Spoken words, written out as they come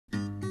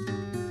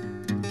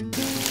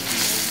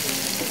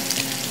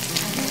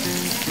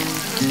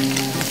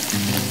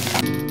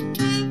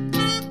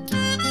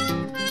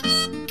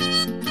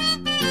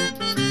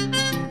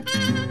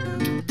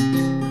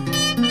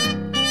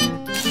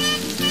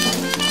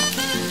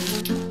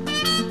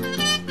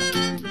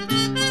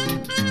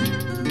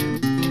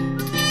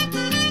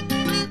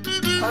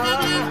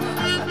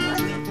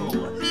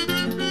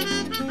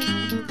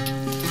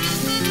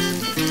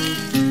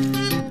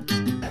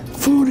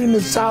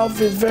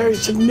South is very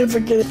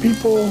significant.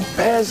 People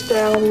pass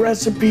down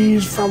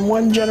recipes from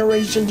one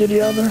generation to the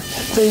other,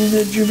 things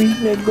that you've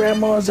eaten at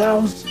grandma's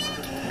house,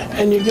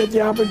 and you get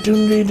the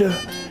opportunity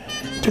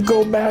to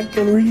go back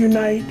and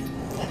reunite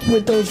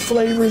with those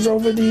flavors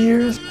over the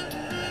years.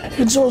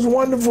 It's those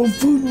wonderful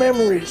food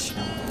memories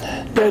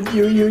that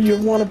you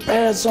want to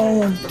pass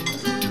on.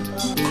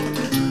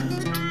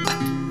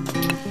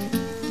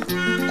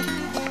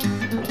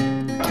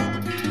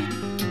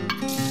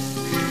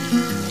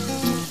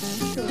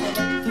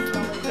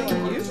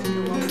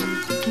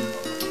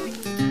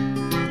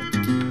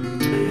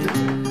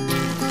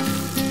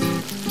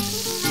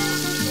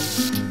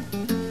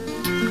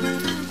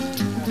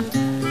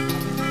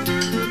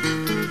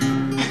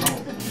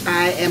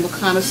 I am a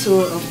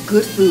connoisseur of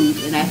good food,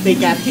 and I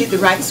think I've hit the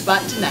right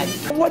spot tonight.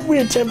 What we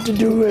attempt to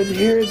do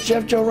here at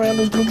Chef Joe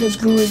Randall's Cooking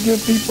School is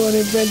give people an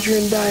adventure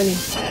in dining.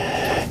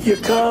 You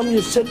come,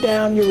 you sit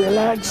down, you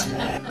relax.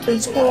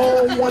 It's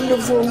all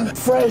wonderful,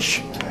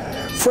 fresh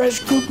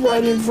cooked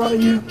right in front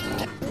of you.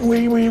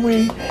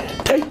 We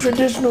take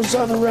traditional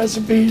Southern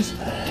recipes,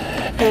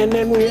 and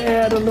then we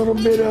add a little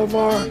bit of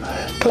our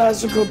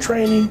classical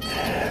training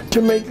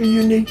to make a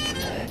unique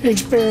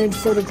experience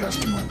for the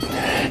customer.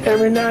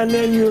 Every now and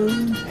then you're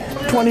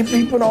 20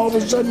 people and all of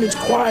a sudden it's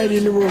quiet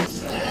in the room.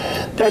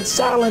 That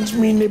silence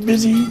means they're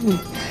busy eating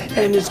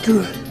and it's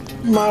good.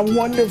 My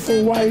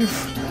wonderful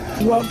wife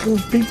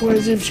welcomes people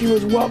as if she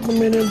was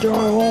welcoming into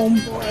our home.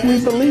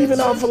 We believe in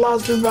our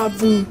philosophy about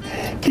food.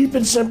 Keep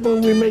it simple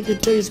and we make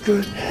it taste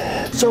good.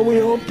 So we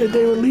hope that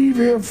they will leave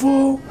here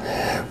full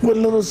with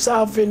a little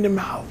South in their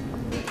mouth.